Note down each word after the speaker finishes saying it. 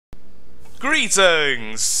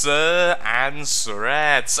Greetings, sir and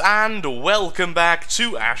sirettes, and welcome back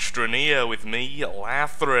to Astroneer with me,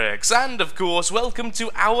 Lathrix, and of course, welcome to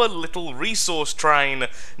our little resource train,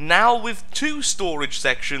 now with 2 storage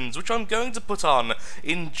sections, which I'm going to put on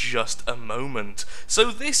in just a moment. So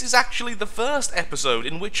this is actually the first episode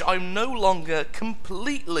in which I'm no longer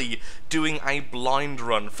completely doing a blind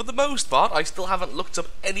run. For the most part, I still haven't looked up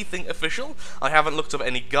anything official, I haven't looked up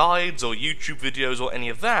any guides or YouTube videos or any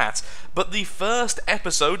of that, but the first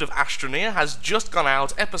episode of Astroneer has just gone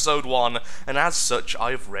out, episode 1, and as such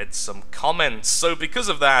I've read some comments. So because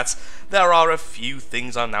of that, there are a few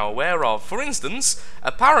things I'm now aware of. For instance,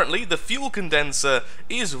 apparently the fuel condenser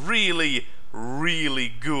is really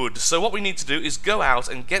good. So what we need to do is go out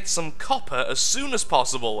and get some copper as soon as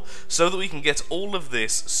possible so that we can get all of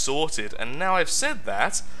this sorted. And now I've said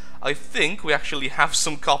that, I think we actually have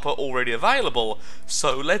some copper already available,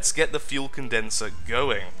 so let's get the fuel condenser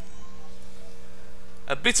going.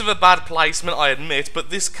 A bit of a bad placement, I admit, but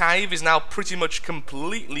this cave is now pretty much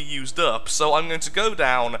completely used up, so I'm going to go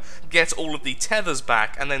down, get all of the tethers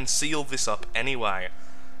back, and then seal this up anyway.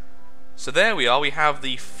 So there we are, we have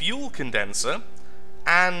the fuel condenser,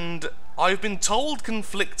 and I've been told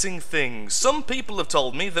conflicting things. Some people have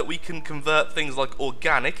told me that we can convert things like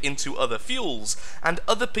organic into other fuels, and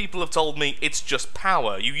other people have told me it's just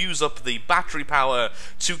power. You use up the battery power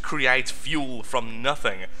to create fuel from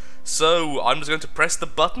nothing. So I'm just going to press the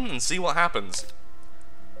button and see what happens.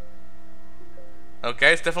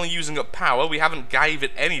 Okay, it's definitely using up power. We haven't gave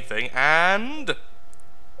it anything, and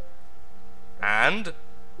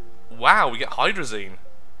wow, we get hydrazine.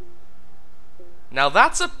 Now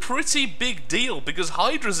that's a pretty big deal, because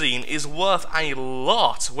hydrazine is worth a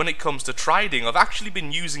lot when it comes to trading. I've actually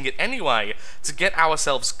been using it anyway to get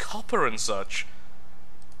ourselves copper and such.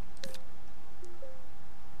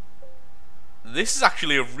 This is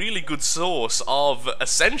actually a really good source of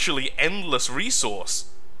essentially endless resource.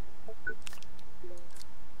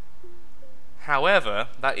 However,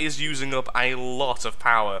 that is using up a lot of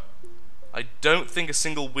power. I don't think a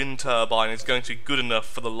single wind turbine is going to be good enough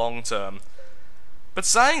for the long term. But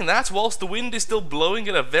saying that, whilst the wind is still blowing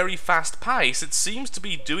at a very fast pace, it seems to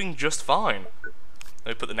be doing just fine. Let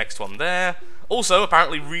me put the next one there. Also,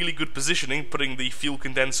 apparently really good positioning, putting the fuel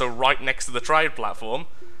condenser right next to the trade platform.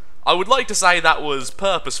 I would like to say that was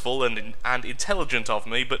purposeful and intelligent of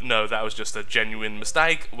me, but no, that was just a genuine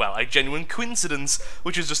mistake. Well, a genuine coincidence,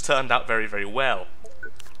 which has just turned out very well.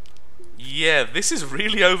 Yeah, this is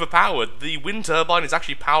really overpowered. The wind turbine is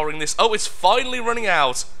actually powering this. Oh, it's finally running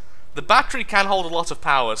out! The battery can hold a lot of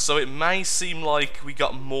power, so it may seem like we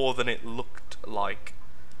got more than it looked like.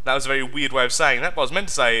 That was a very weird way of saying that. What I was meant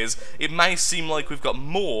to say is, it may seem like we've got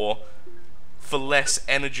more for less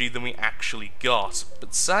energy than we actually got.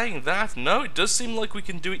 But saying that, no, it does seem like we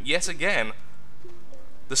can do it yet again.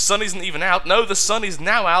 The sun isn't even out. No, the sun is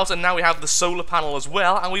now out, and now we have the solar panel as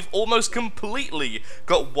well, and we've almost completely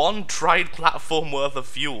got 1 trade platform worth of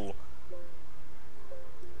fuel.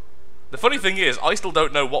 The funny thing is, I still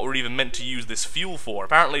don't know what we're even meant to use this fuel for.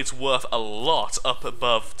 Apparently it's worth a lot up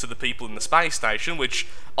above to the people in the space station, which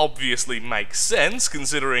obviously makes sense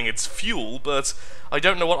considering it's fuel, but I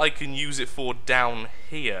don't know what I can use it for down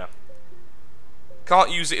here.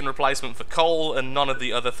 Can't use it in replacement for coal, and none of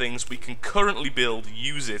the other things we can currently build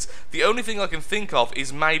use it. The only thing I can think of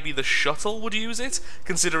is maybe the shuttle would use it,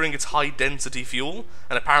 considering it's high density fuel,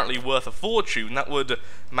 and apparently worth a fortune. That would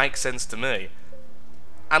make sense to me.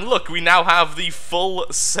 And look, we now have the full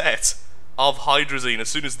set of hydrazine as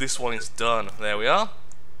soon as this one is done. There we are.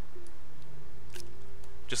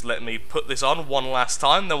 Just let me put this on one last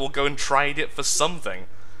time, then we'll go and trade it for something.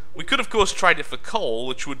 We could of course trade it for coal,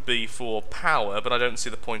 which would be for power, but I don't see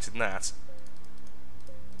the point in that.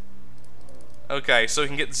 Okay, so we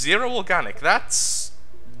can get 0 organic. That's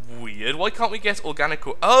weird. Why can't we get organic?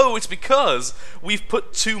 Oh, it's because we've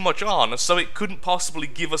put too much on, so it couldn't possibly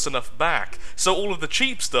give us enough back. So all of the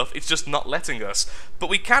cheap stuff, it's just not letting us. But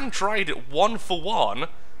we can trade it 1 for 1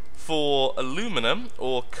 for aluminum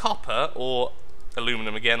or copper, or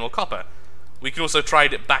aluminum again or copper. We can also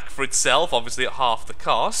trade it back for itself, obviously at half the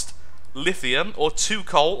cost. Lithium, or 2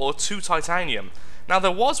 coal, or 2 titanium. Now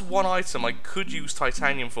there was one item I could use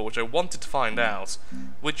titanium for, which I wanted to find out,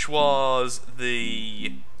 which was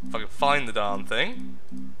the... if I can find the darn thing.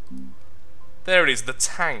 There it is, the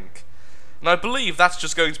tank. And I believe that's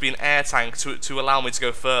just going to be an air tank to allow me to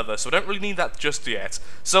go further, so I don't really need that just yet.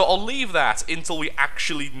 So I'll leave that until we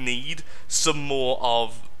actually need some more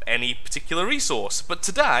of any particular resource. But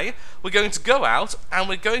today, we're going to go out and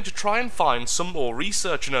we're going to try and find some more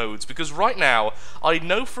research nodes, because right now, I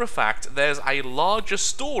know for a fact there's a larger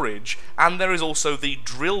storage, and there is also the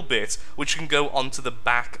drill bit, which can go onto the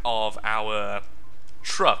back of our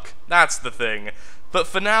truck. That's the thing. But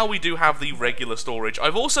for now, we do have the regular storage.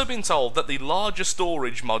 I've also been told that the larger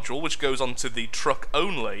storage module, which goes onto the truck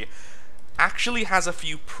only, actually has a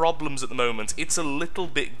few problems at the moment. It's a little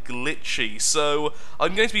bit glitchy, so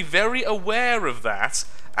I'm going to be very aware of that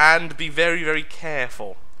and be very, very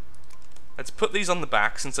careful. Let's put these on the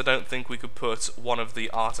back, since I don't think we could put one of the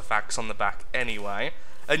artifacts on the back anyway.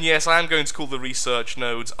 And yes, I am going to call the research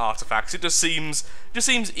nodes artifacts. It just seems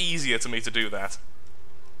easier to me to do that.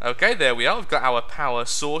 Okay, there we are. We've got our power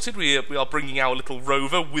sorted. We are bringing our little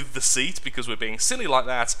rover with the seat because we're being silly like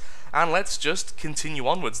that. And let's just continue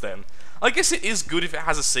onwards then. I guess it is good if it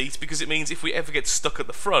has a seat, because it means if we ever get stuck at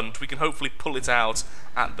the front, we can hopefully pull it out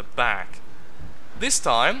at the back. This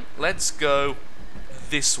time, let's go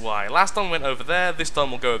this way. Last time we went over there, this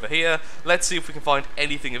time we'll go over here. Let's see if we can find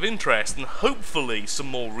anything of interest, and hopefully some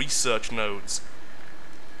more research nodes.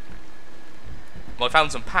 Well, I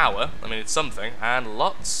found some power. I mean, it's something. And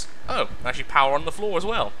lots. Oh, actually power on the floor as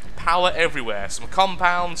well. Power everywhere. Some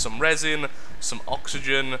compound, some resin, some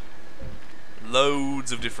oxygen.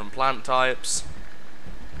 Loads of different plant types.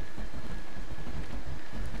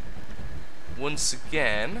 Once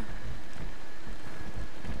again,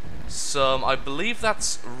 some, I believe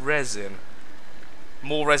that's resin.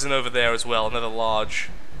 More resin over there as well. Another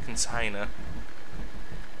large container.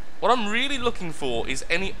 What I'm really looking for is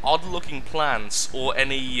any odd-looking plants or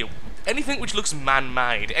anything which looks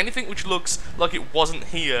man-made, anything which looks like it wasn't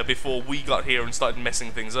here before we got here and started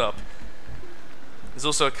messing things up. There's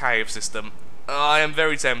also a cave system. I am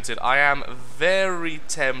very tempted. I am very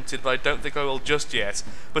tempted, but I don't think I will just yet.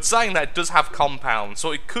 But saying that, it does have compounds, so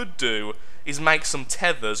what it could do is make some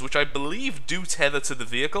tethers, which I believe do tether to the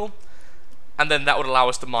vehicle, and then that would allow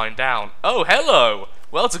us to mine down. Oh, hello!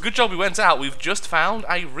 Well, it's a good job we went out. We've just found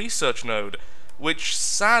a research node, which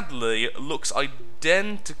sadly looks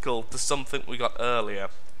identical to something we got earlier.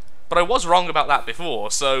 But I was wrong about that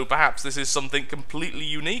before, so perhaps this is something completely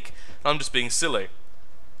unique, and I'm just being silly.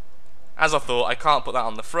 As I thought, I can't put that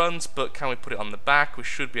on the front, but can we put it on the back? We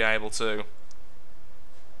should be able to.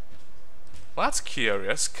 Well, that's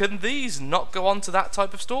curious. Can these not go onto that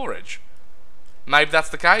type of storage? Maybe that's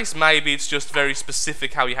the case, maybe it's just very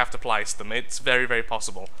specific how you have to place them. It's very, very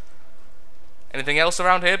possible. Anything else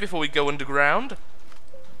around here before we go underground?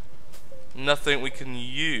 Nothing we can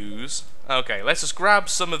use. Okay, let's just grab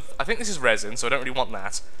some of... I think this is resin, so I don't really want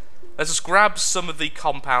that. Let's just grab some of the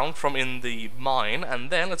compound from in the mine, and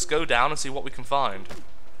then let's go down and see what we can find.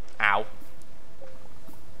 Ow.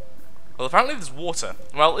 Well, apparently there's water.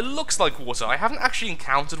 Well, it looks like water. I haven't actually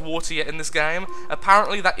encountered water yet in this game.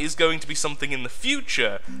 Apparently that is going to be something in the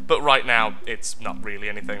future, but right now it's not really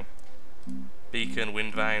anything. Beacon,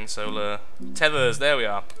 wind vane, solar... Tethers, there we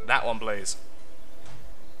are. That one, please.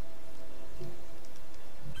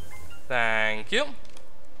 Thank you.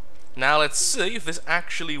 Now let's see if this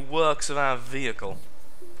actually works with our vehicle.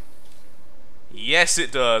 Yes,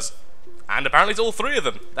 it does. And apparently it's all three of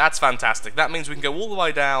them. That's fantastic. That means we can go all the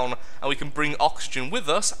way down, and we can bring oxygen with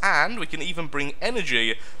us, and we can even bring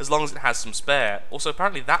energy as long as it has some spare. Also,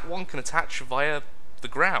 apparently that one can attach via the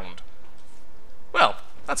ground. Well,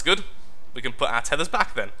 that's good. We can put our tethers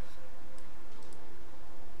back then.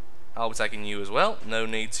 I'll be taking you as well. No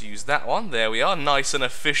need to use that one. There we are. Nice and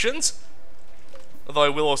efficient. Although I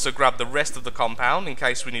will also grab the rest of the compound in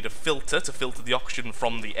case we need a filter to filter the oxygen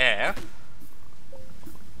from the air.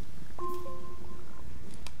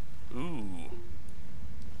 Ooh.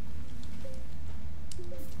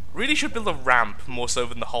 Really should build a ramp more so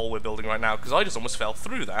than the hole we're building right now, because I just almost fell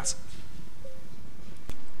through that.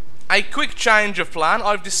 A quick change of plan.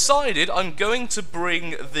 I've decided I'm going to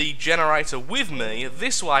bring the generator with me.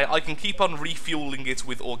 This way I can keep on refueling it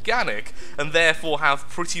with organic, and therefore have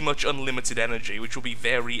pretty much unlimited energy, which will be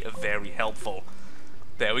very, very helpful.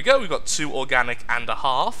 There we go, we've got 2 organic and a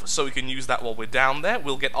half, so we can use that while we're down there.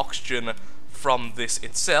 We'll get oxygen from this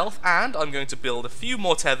itself, and I'm going to build a few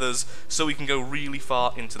more tethers so we can go really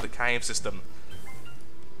far into the cave system.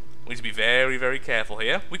 We need to be very, very careful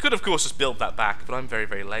here. We could, of course, just build that back, but I'm very,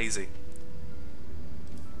 very lazy.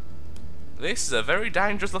 This is a very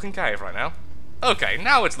dangerous looking cave right now. Okay,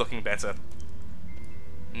 now it's looking better.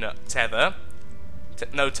 No, tether.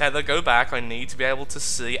 No, tether, go back. I need to be able to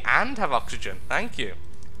see and have oxygen. Thank you.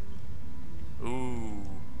 Ooh.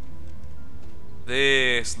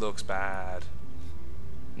 This looks bad.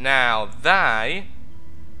 Now, they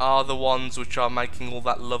are the ones which are making all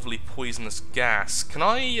that lovely poisonous gas. Can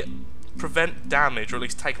I prevent damage, or at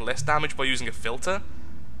least take less damage by using a filter?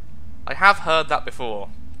 I have heard that before.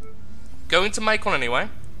 Going to make one anyway.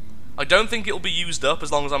 I don't think it'll be used up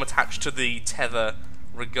as long as I'm attached to the tether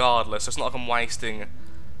regardless, so it's not like I'm wasting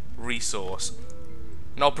resource.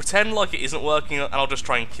 And I'll pretend like it isn't working, and I'll just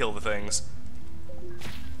try and kill the things.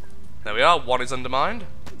 There we are, one is undermined.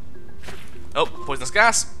 Oh, poisonous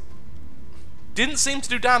gas. Didn't seem to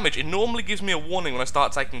do damage. It normally gives me a warning when I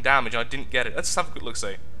start taking damage, and I didn't get it. Let's just have a quick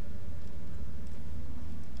look-see.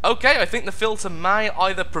 Okay, I think the filter may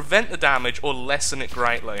either prevent the damage or lessen it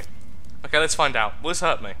greatly. Okay, let's find out. Will this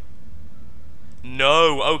hurt me?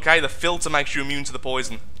 No, okay, the filter makes you immune to the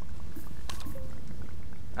poison.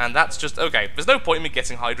 And that's just, okay, there's no point in me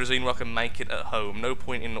getting hydrazine where I can make it at home. No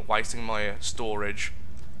point in wasting my storage.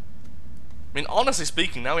 I mean, honestly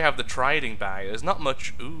speaking, now we have the trading bay. There's not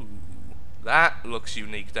much, ooh, that looks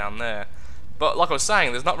unique down there. But like I was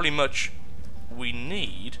saying, there's not really much we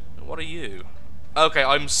need. What are you? Okay,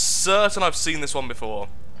 I'm certain I've seen this one before.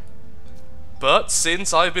 But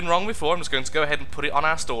since I've been wrong before, I'm just going to go ahead and put it on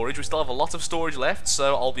our storage. We still have a lot of storage left,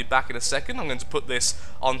 so I'll be back in a second. I'm going to put this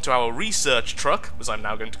onto our research truck, as I'm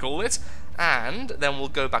now going to call it, and then we'll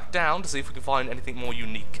go back down to see if we can find anything more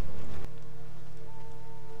unique.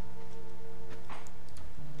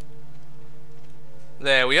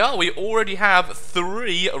 There we are. We already have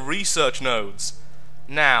 3 research nodes.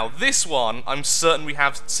 Now, this one, I'm certain we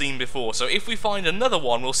have seen before, so if we find another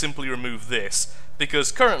one, we'll simply remove this.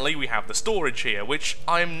 Because currently we have the storage here, which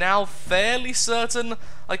I'm now fairly certain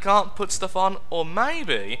I can't put stuff on, or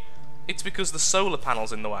maybe it's because the solar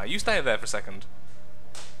panel's in the way. You stay there for a second.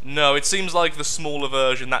 No, it seems like the smaller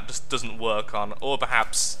version that just doesn't work on, or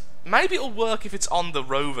perhaps maybe it'll work if it's on the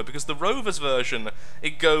rover, because the rover's version,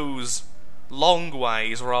 it goes long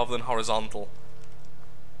ways rather than horizontal.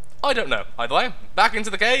 I don't know. Either way, back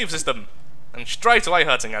into the cave system, and straight away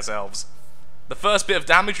hurting ourselves. The first bit of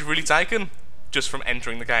damage we've really taken, just from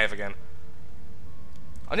entering the cave again.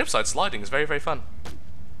 On the upside, sliding is very, very fun.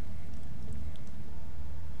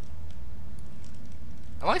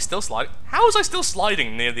 Am I still sliding? How was I still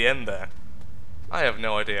sliding near the end there? I have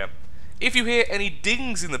no idea. If you hear any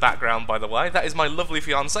dings in the background, by the way, that is my lovely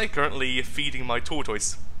fiancée currently feeding my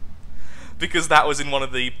tortoise. Because that was in one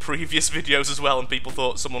of the previous videos as well, and people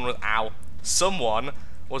thought someone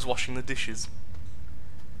was washing the dishes.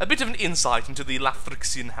 A bit of an insight into the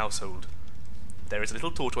Lathrixian household. There is a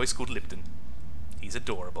little tortoise called Lipton. He's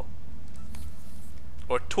adorable.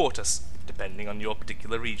 Or tortoise, depending on your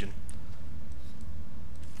particular region.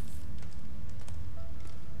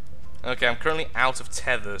 Okay, I'm currently out of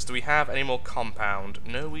tethers. Do we have any more compound?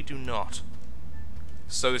 No, we do not.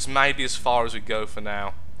 So this may be as far as we go for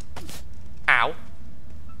now. Ow.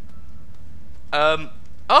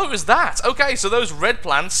 Oh, it was that! Okay, so those red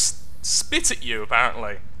plants spit at you,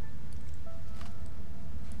 apparently.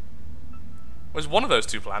 Was one of those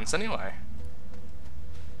 2 plants, anyway?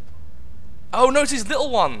 Oh, no, it's these little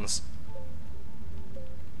ones!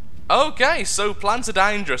 Okay, so plants are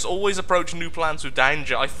dangerous. Always approach new plants with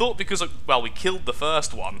danger. I thought because, well, we killed the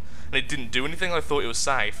first one, and it didn't do anything, I thought it was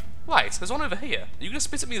safe. Wait, there's one over here. Are you going to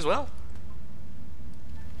spit at me as well?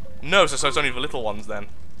 No, so it's only the little ones then.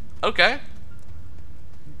 Okay.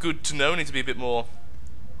 Good to know. Need to be a bit more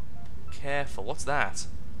careful. What's that?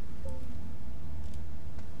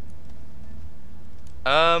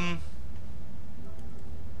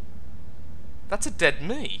 That's a dead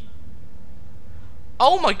me.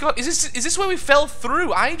 Oh my god, is this where we fell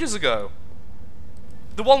through ages ago?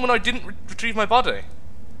 The one when I didn't retrieve my body?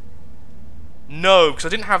 No, because I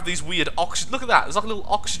didn't have these weird oxygen. Look at that, there's like a little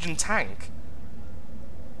oxygen tank.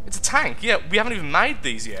 It's a tank, yeah, we haven't even made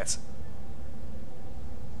these yet.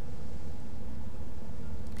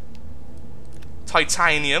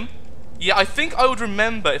 Titanium. Yeah, I think I would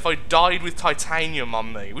remember if I died with titanium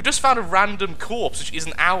on me. We just found a random corpse which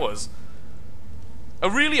isn't ours. A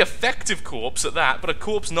really effective corpse at that, but a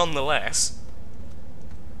corpse nonetheless.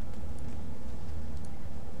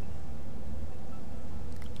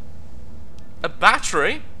 A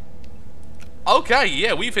battery? Okay,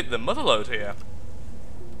 yeah, we've hit the motherlode here.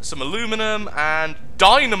 Some aluminum and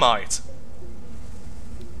dynamite.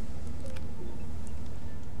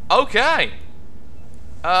 Okay.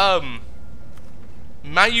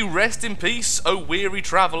 May you rest in peace, O weary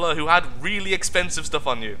traveller who had really expensive stuff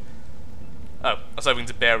on you. Oh, I was hoping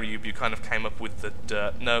to bury you, but you kind of came up with the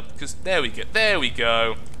dirt. No, because there we go. There we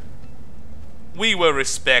go. We were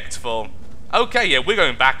respectful. Okay, yeah, we're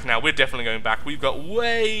going back now. We're definitely going back. We've got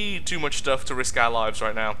way too much stuff to risk our lives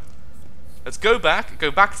right now. Let's go back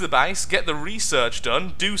to the base, get the research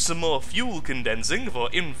done, do some more fuel condensing for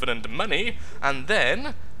infinite money, and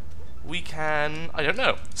then we can, I don't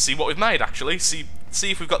know, see what we've made actually, see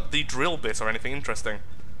if we've got the drill bit or anything interesting.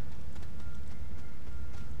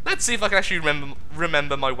 Let's see if I can actually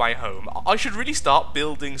remember my way home. I should really start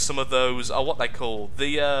building some of those, what they call,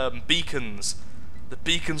 the beacons. The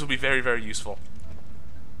beacons will be very, very useful.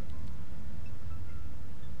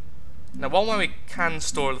 Now, one way we can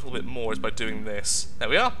store a little bit more is by doing this. There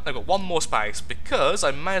we are. I've got one more space, because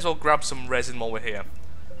I may as well grab some resin while we're here.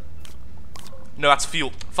 No, that's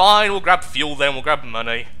fuel. Fine, we'll grab fuel then, we'll grab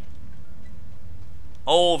money.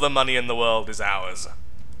 All the money in the world is ours.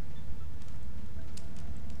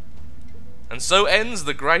 And so ends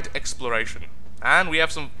the great exploration. And we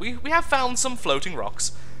have found some floating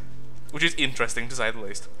rocks, which is interesting to say the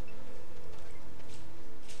least.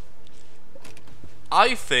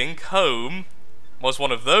 I think home was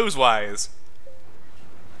one of those ways.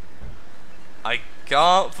 I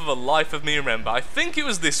can't for the life of me remember. I think it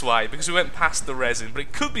was this way because we went past the resin, but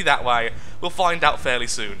it could be that way. We'll find out fairly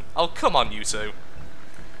soon. Oh, come on, you two.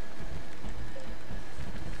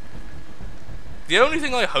 The only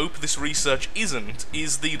thing I hope this research isn't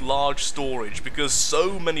is the large storage, because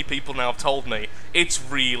so many people now have told me it's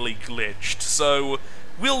really glitched. So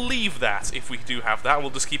we'll leave that if we do have that. We'll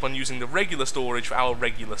just keep on using the regular storage for our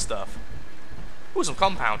regular stuff. Ooh, some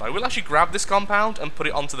compound. I will actually grab this compound and put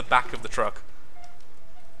it onto the back of the truck.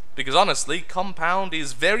 Because honestly, compound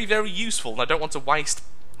is very, very useful, and I don't want to waste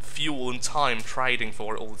fuel and time trading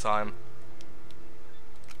for it all the time.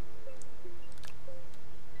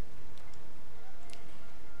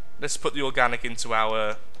 Let's put the organic into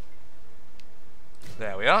our...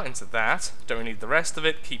 There we are, into that. Don't need the rest of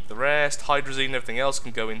it, keep the rest. Hydrazine and everything else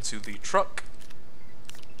can go into the truck.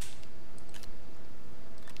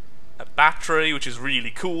 A battery, which is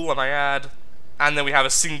really cool, I may add. And then we have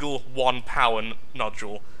a single 1 power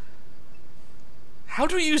nodule. How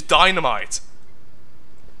do we use dynamite?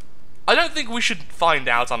 I don't think we should find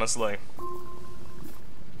out, honestly.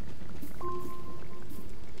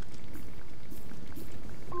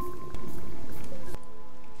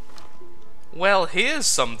 Well, here's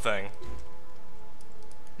something.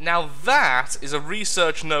 Now that is a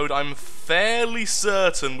research node I'm fairly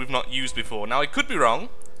certain we've not used before. Now I could be wrong,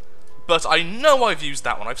 but I know I've used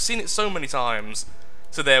that one. I've seen it so many times.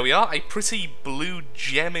 So there we are, a pretty blue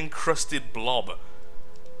gem encrusted blob.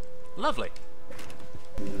 Lovely.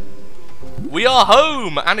 We are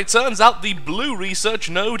home, and it turns out the blue research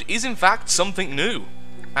node is in fact something new,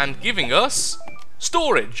 and giving us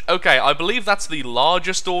storage. Okay, I believe that's the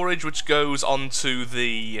larger storage which goes onto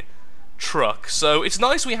the truck. So it's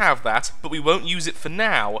nice we have that, but we won't use it for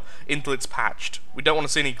now until it's patched. We don't want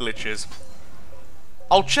to see any glitches.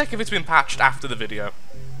 I'll check if it's been patched after the video.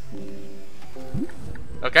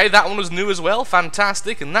 Okay, that one was new as well.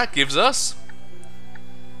 Fantastic, and that gives us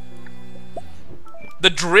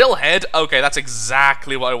the drill head. Okay, that's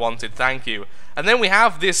exactly what I wanted, thank you. And then we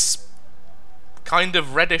have this kind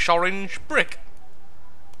of reddish-orange brick.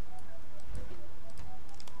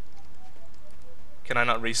 Can I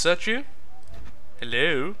not research you?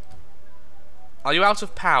 Hello? Are you out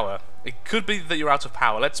of power? It could be that you're out of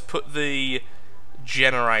power. Let's put the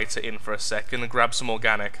generator in for a second and grab some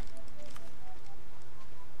organic.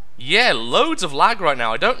 Yeah, loads of lag right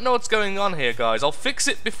now. I don't know what's going on here, guys. I'll fix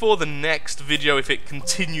it before the next video if it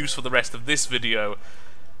continues for the rest of this video.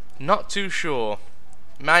 Not too sure.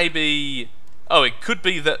 Maybe... Oh, it could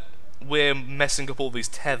be that we're messing up all these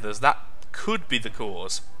tethers. That could be the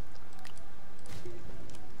cause.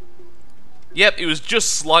 Yep, it was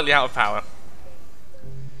just slightly out of power.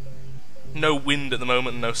 No wind at the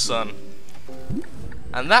moment, no sun.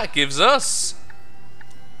 And that gives us...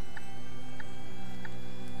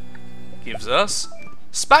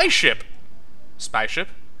 spaceship. Spaceship.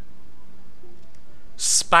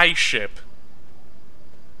 Spaceship.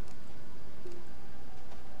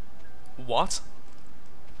 What?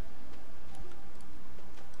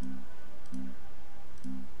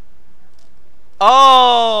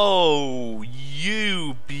 Oh,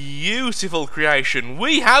 you beautiful creation.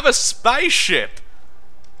 We have a spaceship.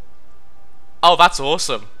 Oh, that's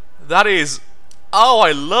awesome. That is... Oh,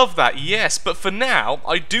 I love that, yes, but for now,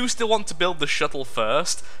 I do still want to build the shuttle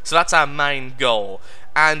first, so that's our main goal.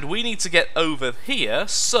 And we need to get over here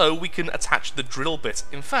so we can attach the drill bit.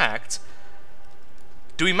 In fact,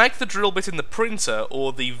 do we make the drill bit in the printer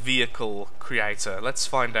or the vehicle creator? Let's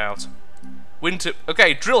find out.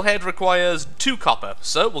 Okay, drill head requires 2 copper,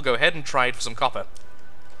 so we'll go ahead and trade for some copper.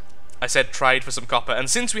 I said trade for some copper, and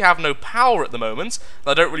since we have no power at the moment,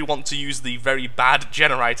 I don't really want to use the very bad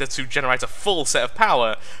generator to generate a full set of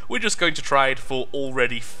power, we're just going to trade for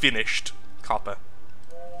already finished copper.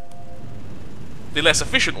 The less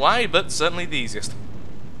efficient way, but certainly the easiest.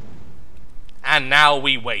 And now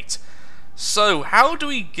we wait. So, how do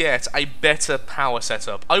we get a better power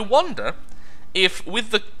setup? I wonder if with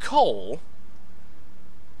the coal,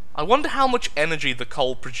 I wonder how much energy the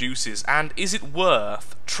coal produces, and is it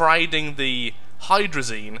worth trading the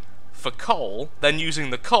hydrazine for coal, then using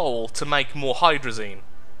the coal to make more hydrazine?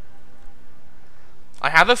 I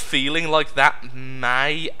have a feeling like that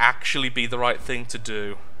may actually be the right thing to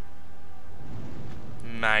do.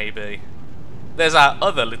 Maybe. There's our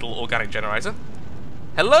other little organic generator.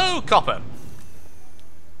 Hello, copper!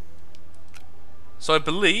 So I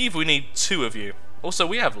believe we need 2 of you. Also,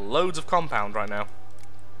 we have loads of compound right now.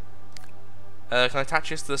 Can I attach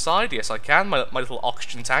this to the side? Yes, I can. My little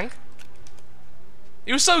oxygen tank.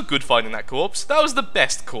 It was so good finding that corpse. That was the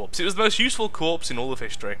best corpse. It was the most useful corpse in all of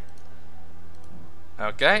history.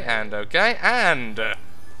 Okay, and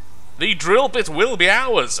the drill bit will be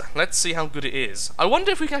ours. Let's see how good it is. I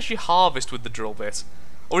wonder if we can actually harvest with the drill bit.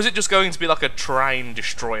 Or is it just going to be like a train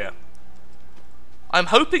destroyer? I'm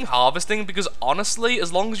hoping harvesting, because honestly,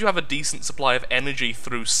 as long as you have a decent supply of energy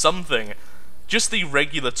through something, just the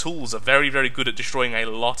regular tools are very, very good at destroying a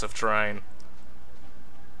lot of terrain.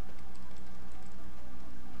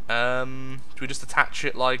 Do we just attach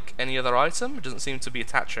it like any other item? It doesn't seem to be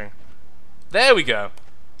attaching. There we go.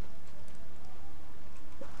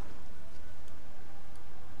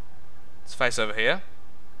 Let's face over here.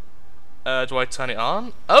 Do I turn it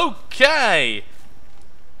on? Okay!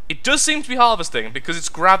 It does seem to be harvesting, because it's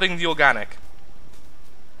grabbing the organic.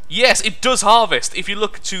 Yes, it does harvest. If you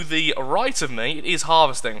look to the right of me, it is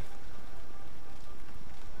harvesting.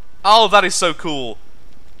 Oh, that is so cool.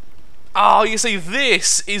 Oh, you see,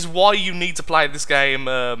 this is why you need to play this game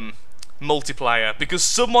multiplayer, because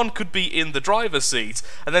someone could be in the driver's seat,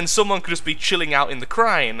 and then someone could just be chilling out in the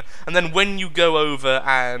crane, and then when you go over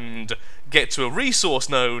and get to a resource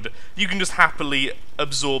node, you can just happily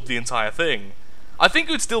absorb the entire thing. I think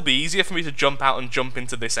it would still be easier for me to jump out and jump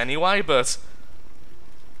into this anyway, but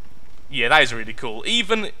yeah, that is really cool.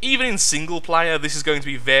 Even in single player, this is going to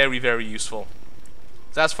be very, very useful.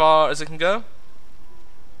 Is that as far as it can go?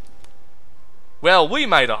 Well, we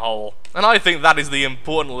made a hole, and I think that is the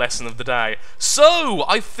important lesson of the day. So,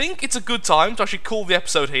 I think it's a good time to actually call the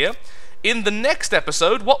episode here. In the next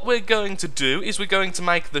episode, what we're going to do is we're going to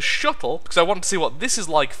make the shuttle, because I want to see what this is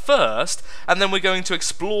like first, and then we're going to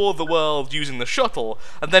explore the world using the shuttle,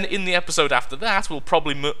 and then in the episode after that, we'll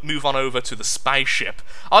probably move on over to the spaceship.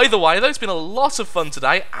 Either way, though, it's been a lot of fun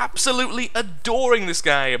today, absolutely adoring this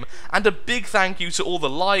game, and a big thank you to all the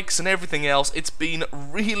likes and everything else. It's been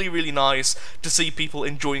really, really nice to see people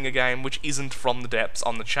enjoying a game which isn't From the Depths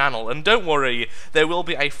on the channel, and don't worry, there will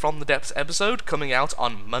be a From the Depths episode coming out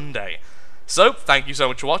on Monday. So, thank you so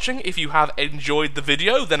much for watching. If you have enjoyed the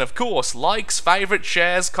video, then of course, likes, favourites,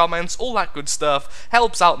 shares, comments, all that good stuff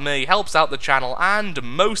helps out me, helps out the channel, and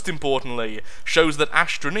most importantly, shows that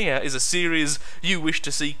Astroneer is a series you wish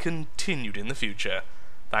to see continued in the future.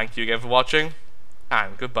 Thank you again for watching,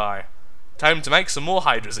 and goodbye. Time to make some more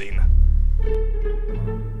hydrazine.